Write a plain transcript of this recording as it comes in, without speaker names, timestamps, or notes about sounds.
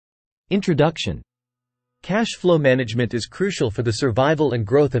Introduction. Cash flow management is crucial for the survival and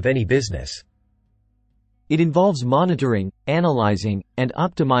growth of any business. It involves monitoring, analyzing, and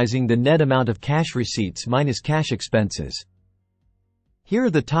optimizing the net amount of cash receipts minus cash expenses. Here are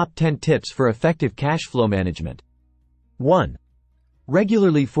the top 10 tips for effective cash flow management. 1.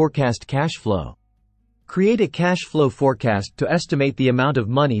 Regularly forecast cash flow. Create a cash flow forecast to estimate the amount of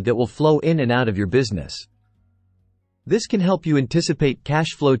money that will flow in and out of your business. This can help you anticipate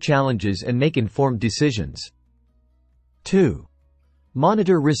cash flow challenges and make informed decisions. 2.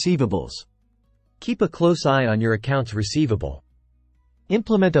 Monitor receivables. Keep a close eye on your accounts receivable.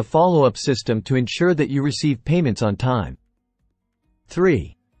 Implement a follow-up system to ensure that you receive payments on time.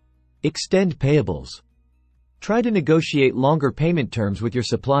 3. Extend payables. Try to negotiate longer payment terms with your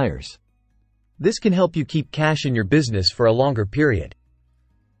suppliers. This can help you keep cash in your business for a longer period.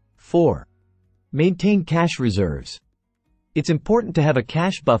 4. Maintain cash reserves. It's important to have a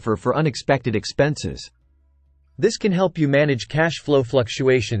cash buffer for unexpected expenses. This can help you manage cash flow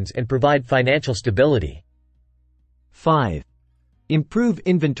fluctuations and provide financial stability. 5. Improve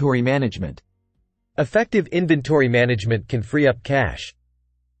inventory management. Effective inventory management can free up cash.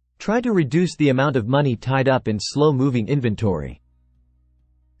 Try to reduce the amount of money tied up in slow-moving inventory.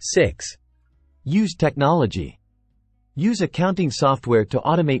 6. Use technology. Use accounting software to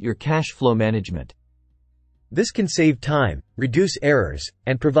automate your cash flow management. This can save time, reduce errors,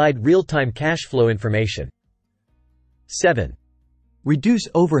 and provide real-time cash flow information. 7. Reduce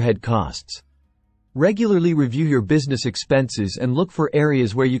overhead costs. Regularly review your business expenses and look for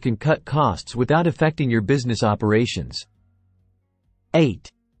areas where you can cut costs without affecting your business operations. 8.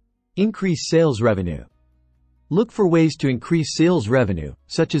 Increase sales revenue. Look for ways to increase sales revenue,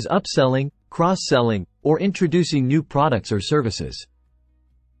 such as upselling, cross-selling, or introducing new products or services.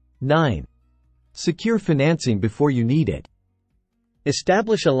 9. Secure financing before you need it.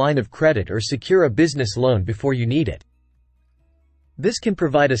 Establish a line of credit or secure a business loan before you need it. This can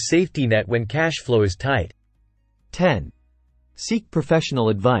provide a safety net when cash flow is tight. 10. Seek professional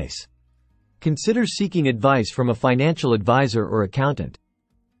advice. Consider seeking advice from a financial advisor or accountant.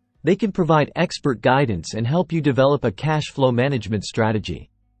 They can provide expert guidance and help you develop a cash flow management strategy.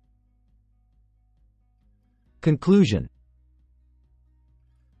 Conclusion.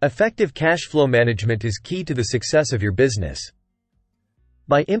 Effective cash flow management is key to the success of your business.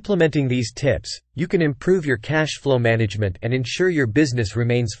 By implementing these tips, you can improve your cash flow management and ensure your business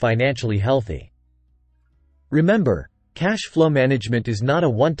remains financially healthy. Remember, cash flow management is not a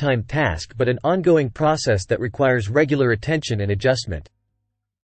one-time task but an ongoing process that requires regular attention and adjustment.